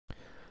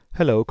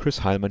Hello,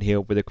 Chris Heilmann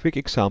here with a quick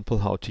example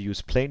how to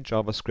use plain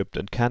JavaScript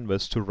and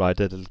Canvas to write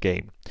a little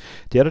game.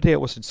 The other day I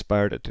was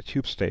inspired at the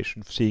tube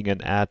station seeing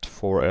an ad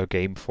for a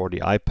game for the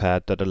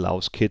iPad that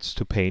allows kids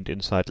to paint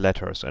inside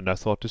letters, and I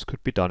thought this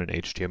could be done in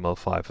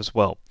HTML5 as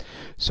well.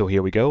 So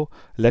here we go.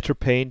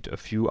 Letterpaint a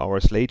few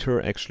hours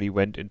later actually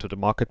went into the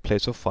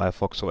marketplace of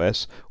Firefox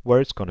OS,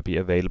 where it's going to be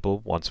available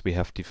once we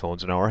have the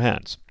phones in our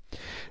hands.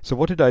 So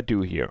what did I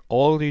do here?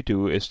 All you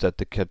do is that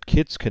the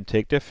kids can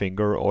take their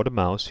finger or the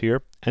mouse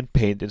here and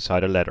paint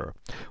inside a letter.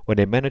 When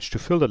they manage to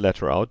fill the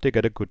letter out, they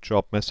get a good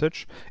job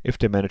message. If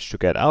they manage to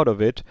get out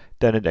of it,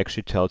 then it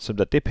actually tells them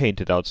that they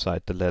painted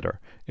outside the letter.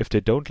 If they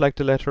don't like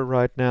the letter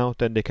right now,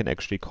 then they can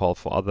actually call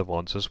for other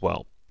ones as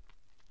well.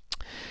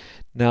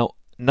 Now,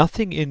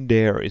 nothing in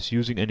there is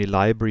using any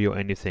library or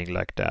anything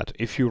like that.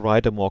 If you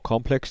write a more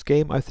complex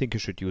game, I think you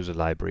should use a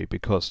library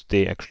because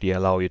they actually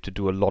allow you to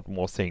do a lot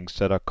more things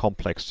that are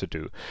complex to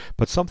do.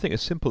 But something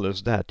as simple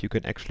as that, you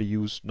can actually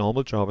use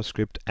normal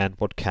JavaScript and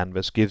what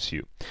Canvas gives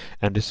you.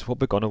 And this is what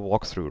we're going to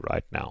walk through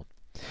right now.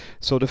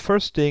 So the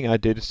first thing I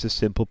did is this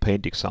simple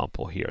paint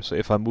example here. So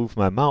if I move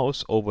my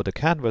mouse over the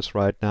canvas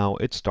right now,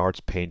 it starts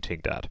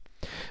painting that.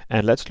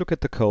 And let's look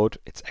at the code.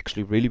 It's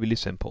actually really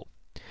simple.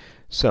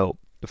 So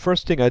the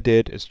first thing I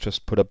did is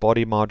just put a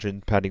body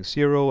margin padding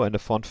 0 and a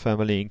font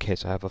family in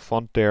case I have a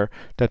font there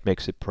that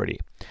makes it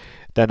pretty.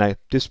 Then I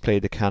display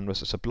the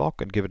canvas as a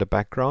block and give it a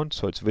background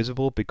so it's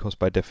visible, because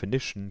by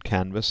definition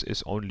canvas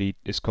is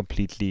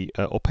completely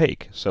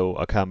opaque. So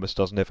a canvas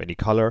doesn't have any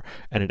color,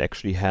 and it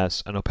actually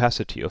has an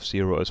opacity of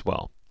 0 as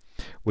well,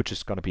 which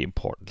is going to be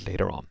important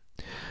later on.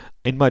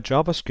 In my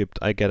JavaScript,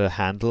 I get a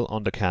handle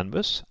on the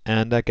canvas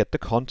and I get the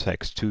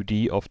context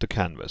 2D of the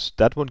canvas.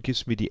 That one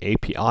gives me the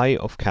API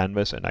of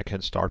Canvas and I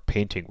can start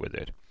painting with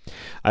it.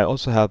 I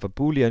also have a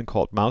boolean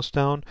called mouse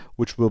down,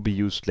 which will be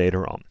used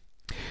later on.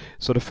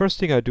 So the first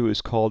thing I do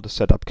is call the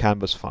setup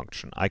canvas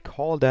function. I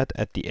call that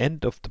at the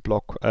end of the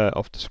block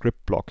of the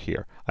script block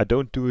here. I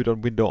don't do it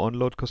on window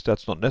onload because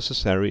that's not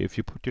necessary if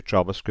you put your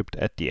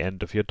JavaScript at the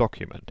end of your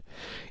document.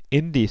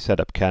 In the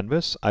setup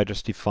canvas, I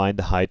just define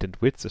the height and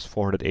width as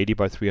 480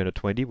 by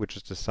 320, which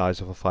is the size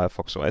of a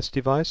Firefox OS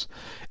device,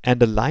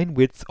 and a line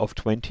width of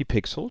 20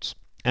 pixels,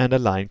 and a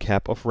line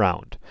cap of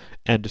round,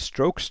 and the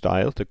stroke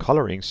style, the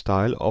coloring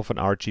style, of an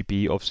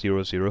RGB of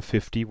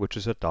 0050, which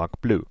is a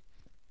dark blue.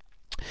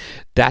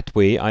 That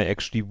way I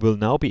actually will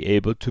now be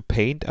able to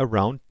paint a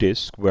round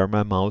disk where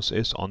my mouse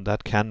is on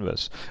that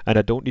canvas, and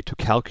I don't need to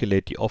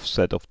calculate the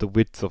offset of the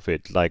width of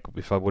it like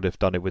if I would have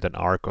done it with an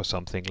arc or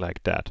something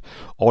like that.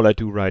 All I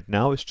do right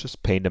now is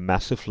just paint a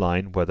massive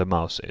line where the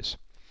mouse is.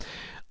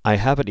 I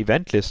have an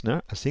event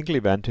listener, a single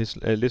event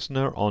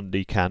listener on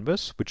the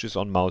canvas, which is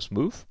on mouse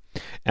move.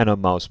 And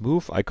on mouse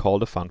move, I call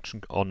the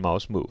function on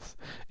mouse move.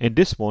 In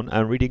this one,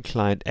 I'm reading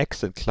client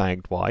X and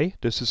client Y.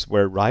 This is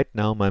where right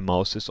now my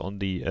mouse is on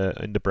the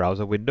in the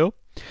browser window,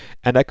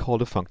 and I call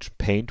the function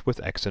paint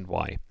with X and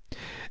Y.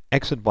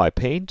 X and Y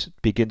paint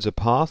begins a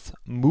path,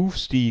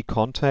 moves the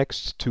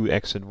context to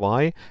X and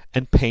Y,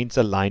 and paints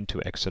a line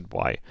to X and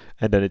Y.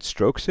 And then it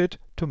strokes it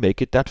to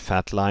make it that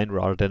fat line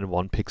rather than a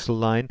 1 pixel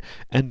line,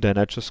 and then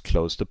I just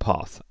close the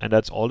path. And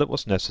that's all that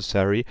was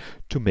necessary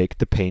to make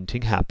the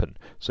painting happen.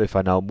 So if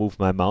I now move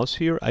my mouse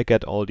here, I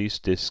get all these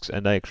disks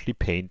and I actually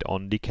paint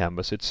on the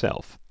canvas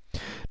itself.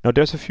 Now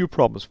there's a few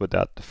problems with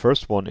that. The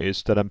first one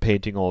is that I'm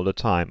painting all the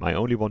time. I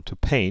only want to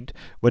paint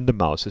when the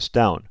mouse is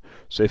down.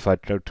 So if I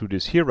do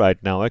this here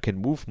right now, I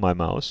can move my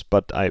mouse,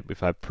 but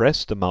if I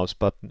press the mouse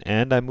button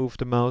and I move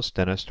the mouse,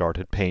 then I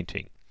started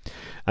painting.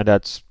 And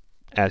that's,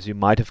 as you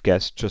might have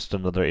guessed, just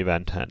another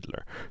event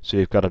handler. So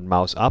you've got a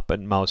mouse up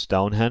and mouse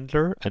down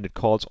handler, and it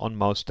calls on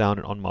mouse down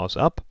and on mouse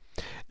up.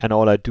 And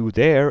all I do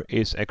there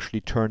is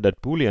actually turn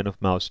that boolean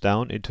of mouse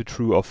down into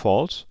true or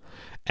false.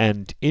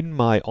 And in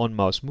my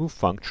onMouseMove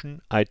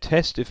function, I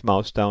test if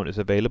mouse down is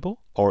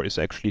available or is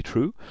actually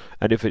true.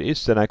 And if it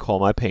is, then I call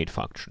my paint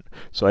function.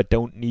 So I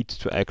don't need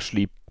to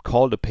actually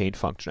call the paint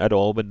function at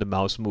all when the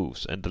mouse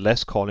moves. And the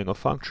less calling of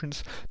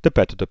functions, the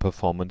better the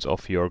performance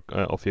of your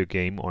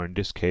game, or in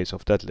this case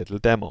of that little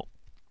demo.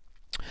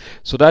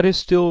 So that is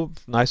still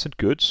nice and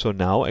good. So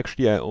now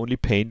actually I only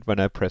paint when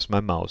I press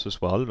my mouse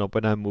as well, not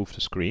when I move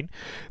the screen,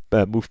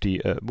 move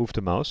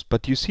the mouse.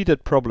 But you see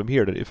that problem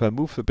here, that if I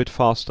move a bit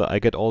faster, I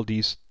get all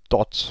these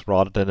dots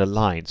rather than a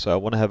line. So I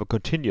want to have a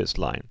continuous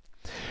line.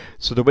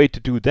 So the way to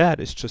do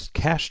that is just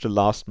cache the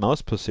last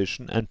mouse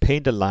position and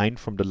paint a line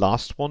from the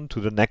last one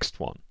to the next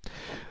one.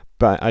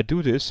 But I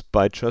do this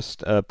by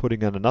just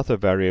putting in another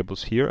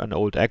variables here, an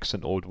old X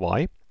and old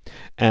Y.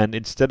 And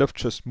instead of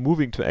just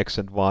moving to X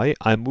and Y,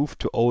 I move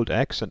to old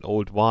X and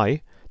old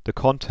Y, the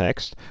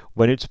context,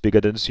 when it's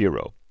bigger than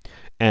 0.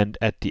 And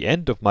at the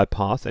end of my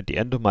path, at the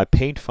end of my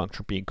paint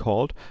function being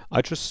called,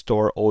 I just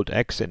store old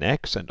X in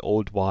X and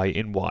old Y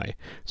in Y.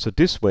 So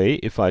this way,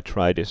 if I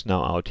try this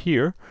now out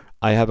here,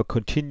 I have a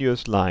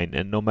continuous line,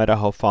 and no matter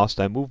how fast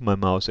I move my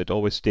mouse, it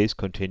always stays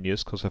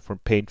continuous because I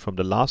paint from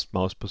the last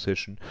mouse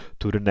position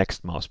to the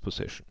next mouse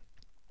position.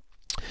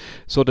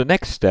 So the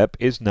next step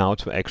is now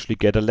to actually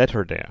get a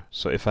letter there.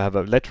 So if I have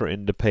a letter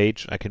in the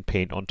page, I can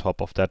paint on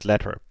top of that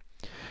letter.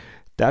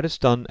 That is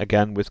done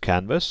again with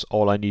Canvas.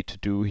 All I need to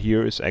do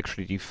here is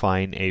actually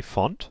define a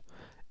font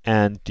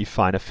and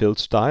define a fill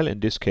style, in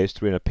this case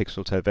 300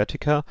 pixels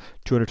Helvetica,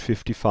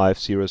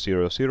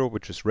 255,000,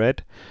 which is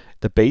red,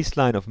 the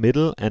baseline of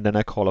middle, and then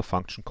I call a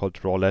function called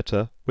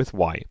drawLetter with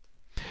y.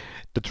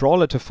 The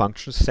drawLetter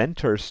function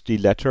centers the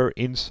letter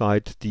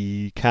inside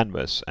the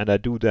canvas, and I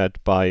do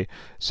that by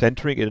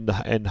centering it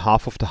in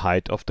half of the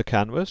height of the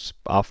canvas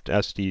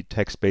as the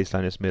text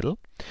baseline is middle,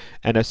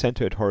 and I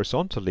center it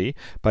horizontally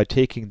by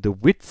taking the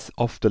width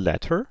of the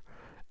letter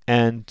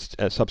and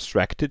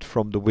subtract it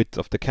from the width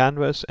of the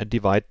canvas and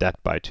divide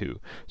that by 2.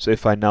 So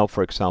if I now,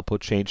 for example,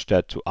 change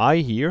that to I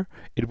here,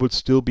 it would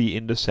still be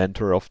in the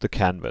center of the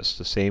canvas,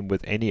 the same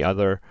with any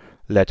other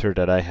letter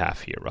that I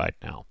have here right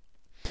now.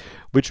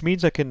 Which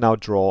means I can now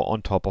draw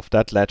on top of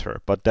that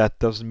letter, but that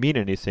doesn't mean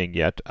anything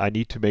yet. I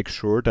need to make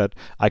sure that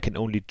I can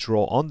only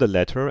draw on the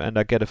letter and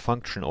I get a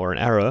function or an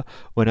error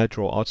when I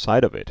draw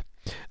outside of it.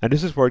 And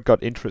this is where it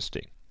got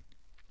interesting.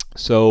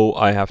 So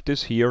I have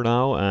this here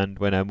now, and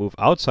when I move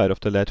outside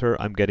of the letter,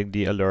 I'm getting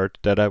the alert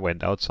that I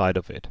went outside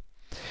of it.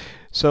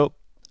 So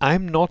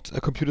I'm not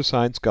a computer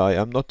science guy.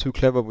 I'm not too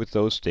clever with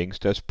those things.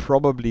 There's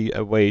probably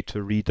a way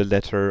to read a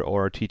letter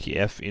or a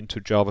TTF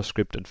into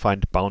JavaScript and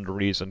find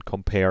boundaries and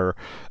compare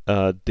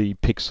the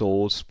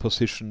pixels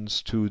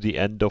positions to the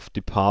end of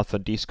the path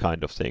and these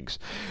kind of things.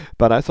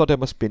 But I thought there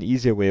must be an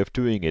easier way of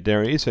doing it.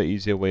 There is an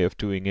easier way of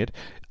doing it.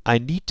 I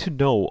need to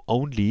know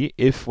only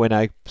if when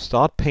I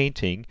start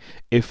painting,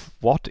 if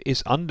what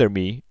is under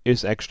me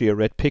is actually a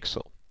red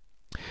pixel.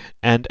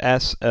 And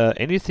as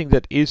anything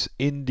that is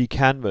in the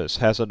canvas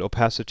has an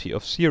opacity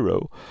of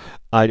 0,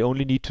 I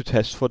only need to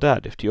test for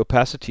that. If the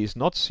opacity is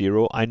not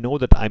 0, I know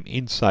that I'm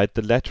inside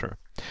the letter.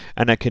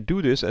 And I can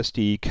do this as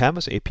the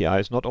Canvas API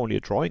is not only a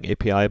drawing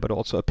API but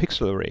also a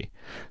pixel array.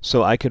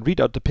 So I can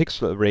read out the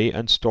pixel array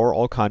and store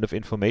all kind of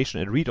information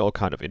and read all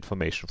kind of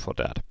information for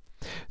that.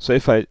 So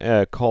if I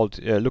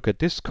look at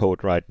this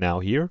code right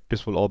now here,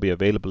 this will all be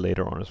available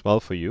later on as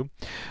well for you.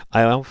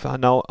 I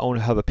now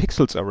only have a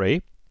pixels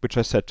array, which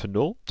I set to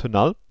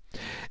null,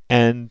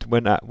 and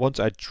once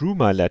I drew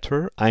my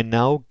letter, I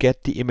now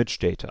get the image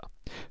data.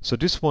 So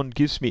this one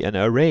gives me an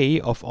array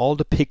of all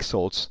the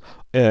pixels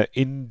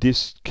in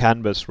this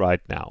canvas right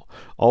now.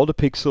 All the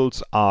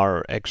pixels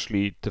are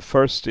actually the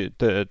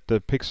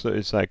pixel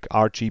is like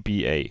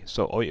RGBA.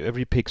 So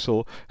every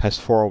pixel has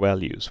 4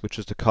 values, which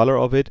is the color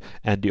of it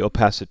and the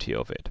opacity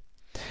of it.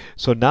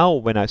 So now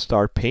when I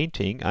start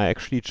painting, I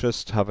actually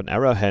just have an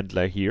error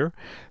handler here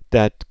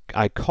that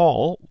I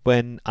call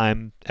when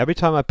every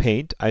time I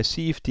paint, I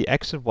see if the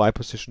X and Y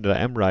position that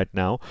I am right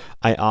now,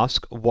 I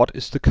ask what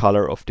is the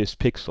color of this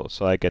pixel.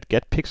 So I get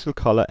pixel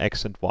color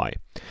X and Y.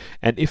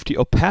 And if the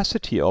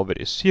opacity of it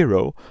is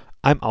 0,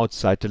 I'm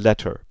outside the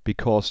letter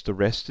because the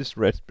rest is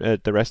red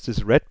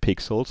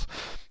pixels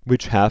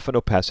which have an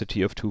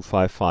opacity of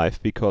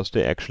 255 because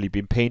they actually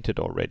been painted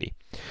already.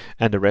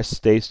 And the rest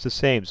stays the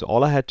same. So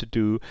all I had to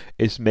do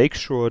is make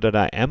sure that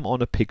I am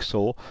on a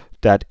pixel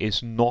that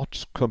is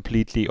not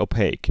completely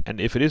opaque. And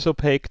if it is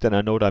opaque, then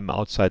I know that I'm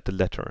outside the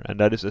letter.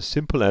 And that is as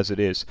simple as it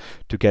is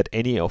to get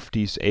any of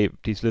these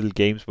little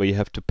games where you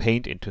have to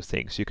paint into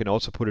things. You can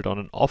also put it on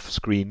an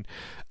off-screen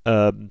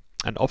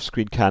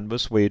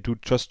canvas where you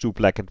just do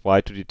black and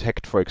white to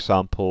detect, for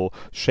example,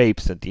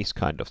 shapes and these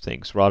kind of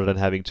things, rather than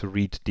having to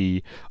read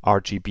the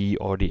RGB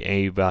or the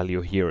A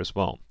value here as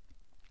well.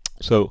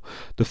 So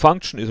the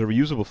function is a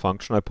reusable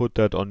function. I put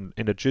that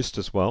in a gist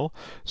as well.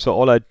 So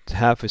all I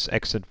have is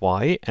X and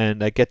Y,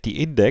 and I get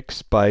the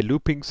index by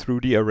looping through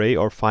the array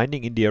or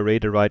finding in the array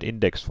the right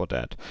index for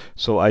that.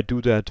 So I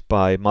do that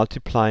by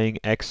multiplying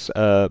X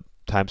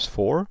times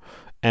 4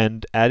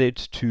 and add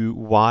it to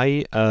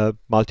Y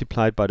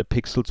multiplied by the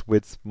pixels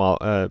width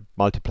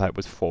multiplied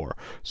with 4.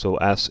 So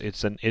as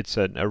it's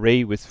an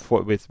array with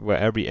where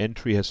every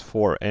entry has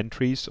 4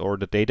 entries, or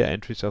the data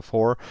entries are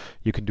 4,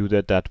 you can do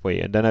that way.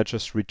 And then I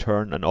just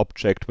return an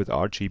object with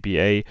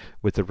RGBA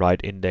with the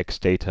right index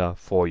data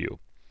for you.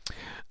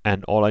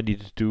 And all I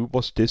needed to do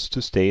was this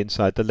to stay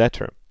inside the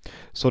letter.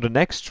 So the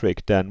next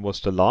trick then was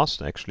the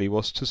last actually,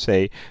 was to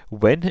say,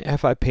 when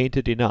have I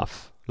painted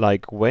enough?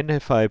 Like, when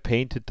have I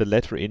painted the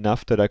letter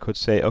enough that I could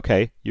say,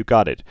 okay, you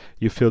got it,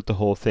 you filled the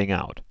whole thing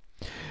out.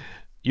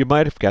 You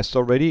might have guessed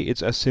already,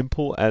 it's as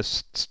simple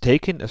as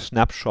taking a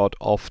snapshot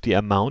of the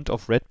amount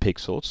of red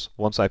pixels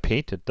once I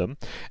painted them,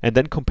 and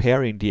then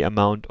comparing the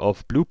amount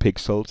of blue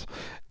pixels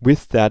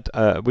with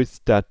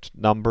that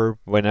number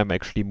when I'm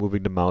actually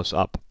moving the mouse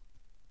up.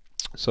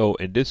 So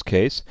in this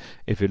case,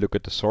 if you look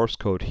at the source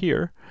code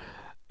here,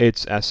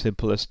 it's as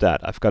simple as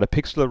that. I've got a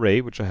pixel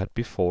array, which I had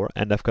before,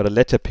 and I've got a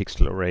letter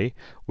pixel array,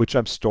 which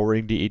I'm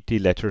storing the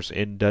letters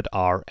in that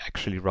are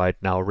actually right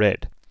now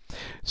red.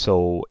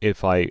 So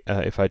if I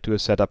do a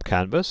setup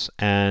canvas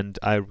and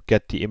I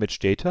get the image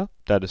data,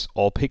 that is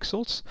all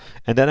pixels,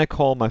 and then I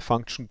call my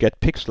function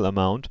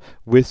getPixelAmount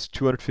with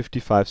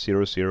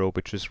 255,000,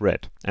 which is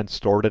red, and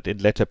store that in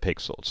letter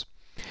pixels.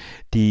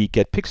 The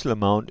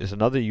getPixelAmount is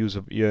another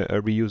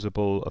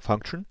reusable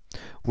function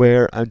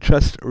where I'm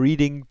just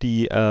reading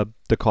the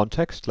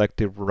context, like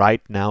the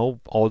right now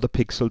all the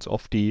pixels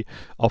of the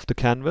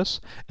canvas,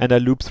 and I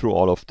loop through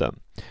all of them.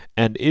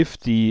 And if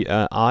the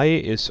I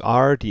is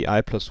R, the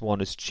I plus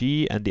 1 is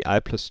G, and the I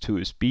plus 2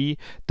 is B,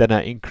 then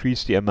I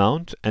increase the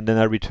amount, and then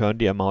I return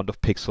the amount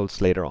of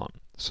pixels later on.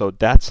 So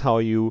that's how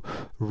you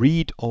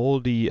read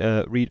all the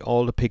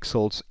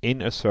pixels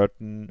in a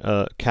certain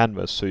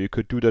canvas. So you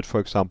could do that, for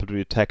example, to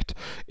detect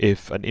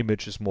if an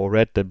image is more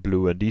red than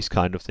blue and these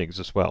kind of things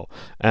as well.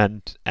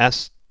 And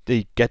as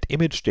the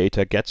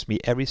getImageData gets me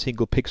every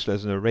single pixel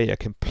as an array, I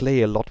can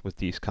play a lot with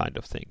these kind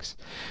of things.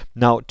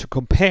 Now to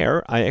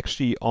compare, I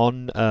actually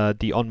on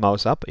the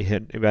onMouseUp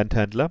event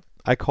handler,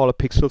 I call a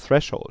pixel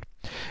threshold.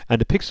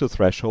 And the pixel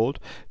threshold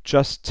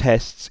just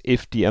tests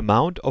if the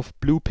amount of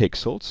blue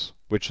pixels,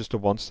 which is the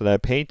ones that I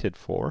painted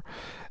for,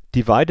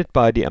 divided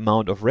by the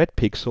amount of red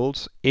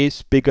pixels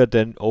is bigger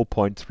than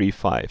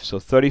 0.35. So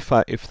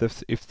 35, if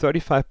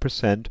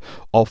 35%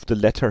 of the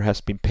letter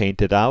has been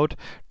painted out,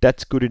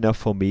 that's good enough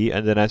for me.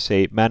 And then I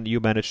say, man,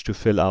 you managed to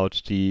fill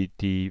out the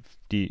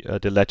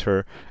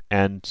letter,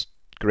 and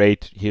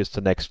great, here's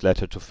the next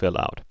letter to fill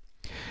out.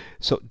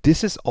 So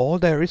this is all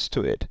there is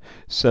to it.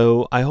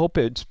 So I hope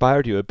it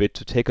inspired you a bit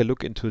to take a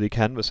look into the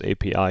Canvas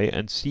API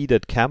and see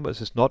that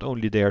Canvas is not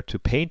only there to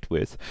paint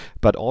with,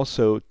 but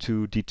also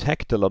to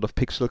detect a lot of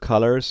pixel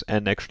colors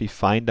and actually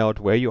find out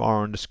where you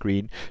are on the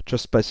screen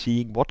just by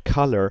seeing what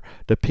color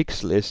the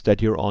pixel is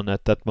that you're on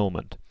at that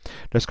moment.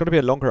 There's going to be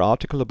a longer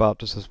article about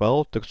this as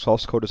well. The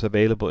source code is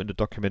available in the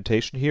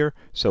documentation here,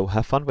 so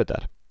have fun with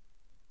that.